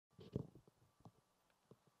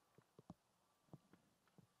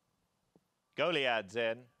Goliad's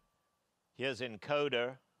in. Here's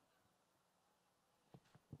Encoder.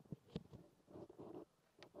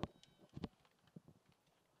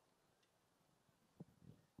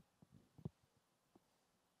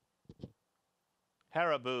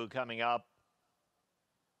 Haribo coming up.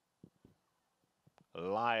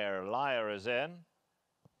 Liar is in.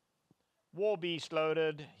 War Beast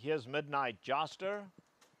loaded. Here's Midnight Joster.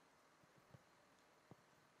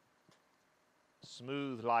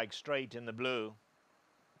 Smooth like Strait in the blue.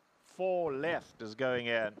 4 left is going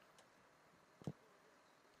in.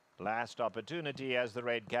 Last Opportunity as the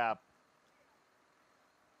red cap.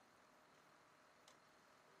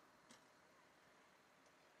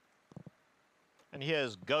 And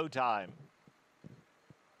here's Go Time.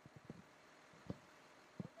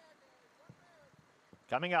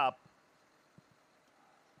 Coming up.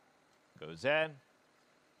 Goes in.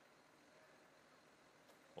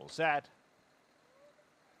 All set.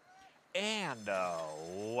 And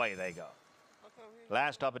away they go.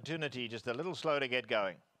 Last Opportunity, just a little slow to get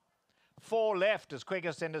going. 4 left as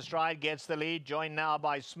quickest into stride gets the lead, joined now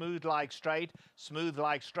by Smooth Like Strait. Smooth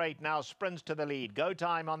Like Strait now sprints to the lead. Go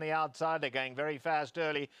Time on the outside, they're going very fast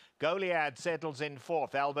early. Goliad settles in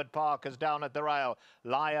 4th. Albert Park is down at the rail.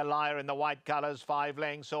 Liar in the white colours, 5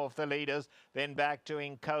 lengths off the leaders. Then back to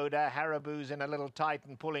Encoder. Haribo's in a little tight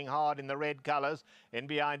and pulling hard in the red colours. In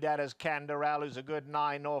behind that is Canderel, who's a good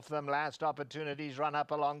 9 off them. Last Opportunities run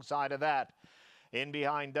up alongside of that. In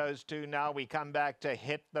behind those two now, we come back to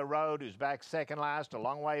Hit the Road, who's back second last, a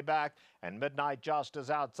long way back, and Midnight Joster's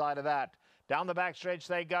outside of that. Down the backstretch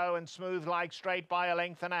they go, and Smooth Like Strait by a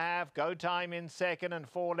length and a half. Go Time in second and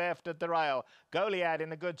 4 left at the rail. Goliad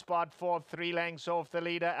in a good spot, 4th, 3 lengths off the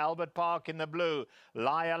leader. Albert Park in the blue.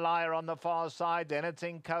 Liar on the far side. Then it's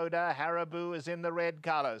Encoder. Haribo is in the red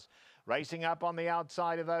colours. Racing up on the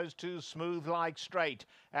outside of those two, Smooth Like Strait.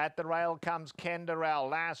 At the rail comes Canderel.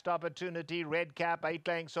 Last Opportunity, red cap, 8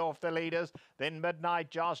 lengths off the leaders. Then Midnight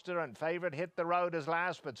Joster and favourite Hit the Road is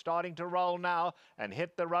last, but starting to roll now. And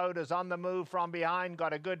Hit the Road is on the move from behind,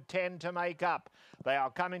 got a good 10 to make up. They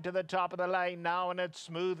are coming to the top of the lane now, and it's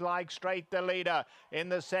Smooth Like Strait, the leader. In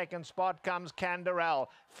the second spot comes Canderel.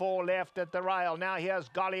 4 left at the rail. Now here's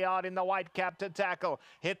Goliad in the white cap to tackle.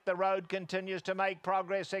 Hit the Road continues to make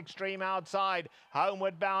progress. Extreme outside.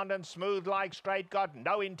 Homeward bound and Smooth Like Strait got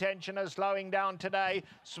no intention of slowing down today.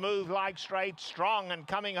 Smooth Like Strait strong and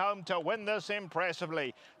coming home to win this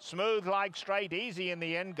impressively. Smooth Like Strait easy in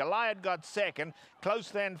the end. Goliad got second.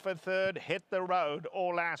 Close then for third. Hit the Road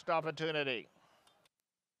or Last Opportunity.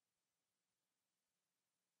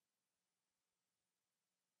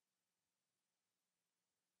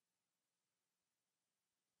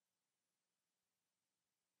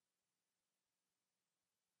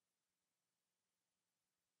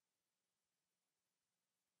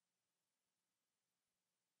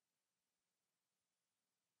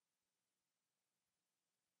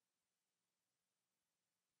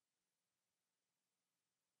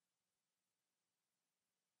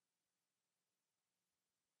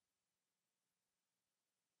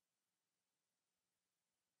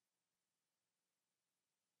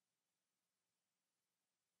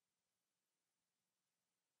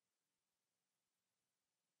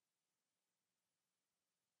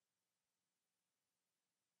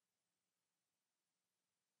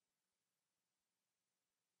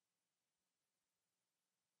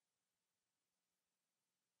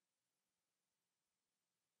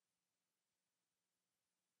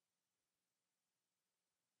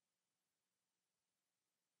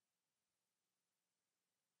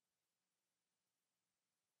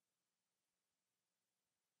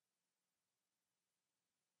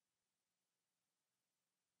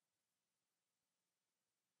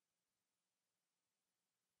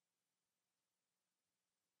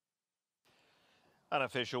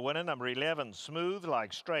 Unofficial winner, number 11, Smooth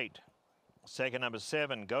Like Strait. Second, number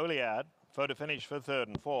 7, Goliad. Photo finish for third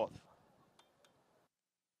and fourth.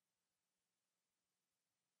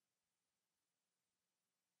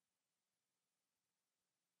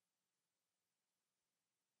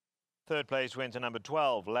 Third place went to number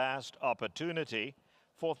 12, Last Opportunity.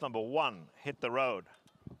 Fourth, number 1, Hit the Road.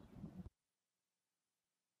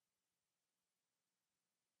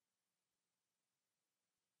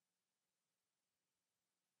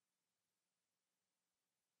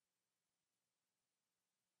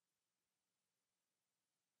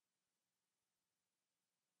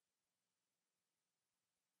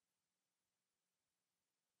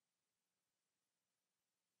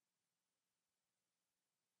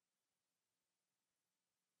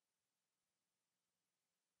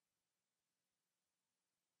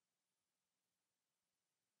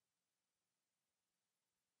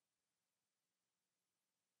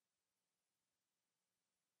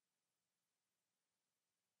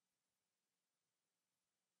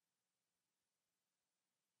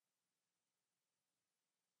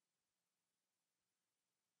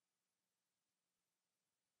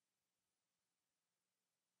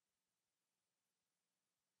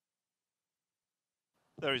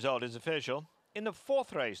 The result is official. In the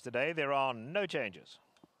fourth race today, there are no changes.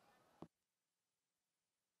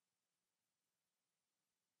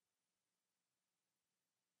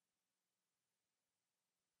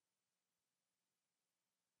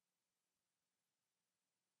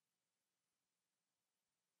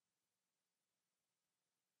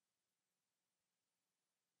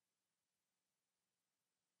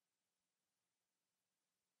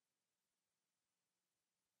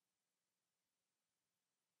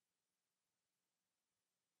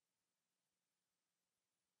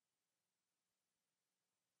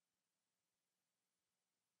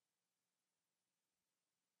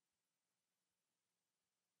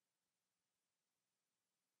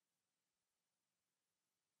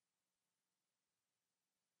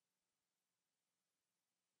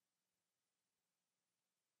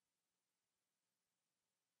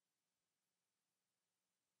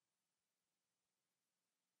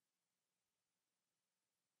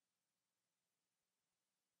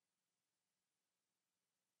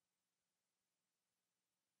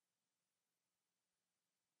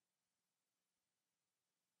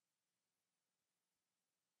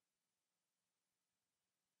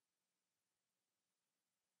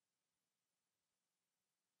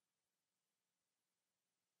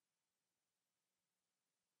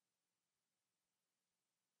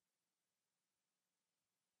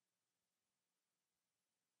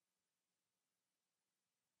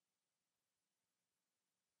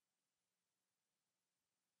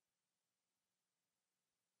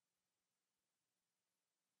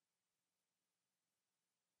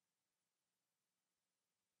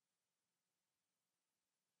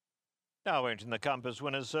 Now we're into the compass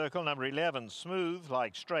winner's circle, number 11, Smooth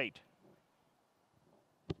Like Strait.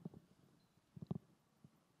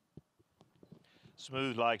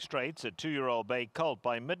 Smooth Like Strait's a 2-year-old bay colt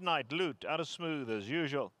by Midnight Loot, out of Smooth as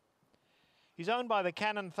usual. He's owned by the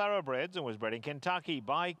Cannon Thoroughbreds and was bred in Kentucky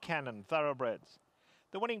by Cannon Thoroughbreds.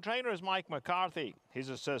 The winning trainer is Mike McCarthy. His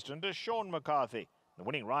assistant is Sean McCarthy. The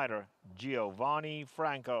winning rider, Giovanni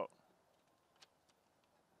Franco.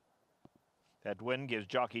 That win gives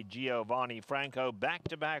jockey Giovanni Franco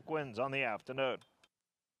back-to-back wins on the afternoon.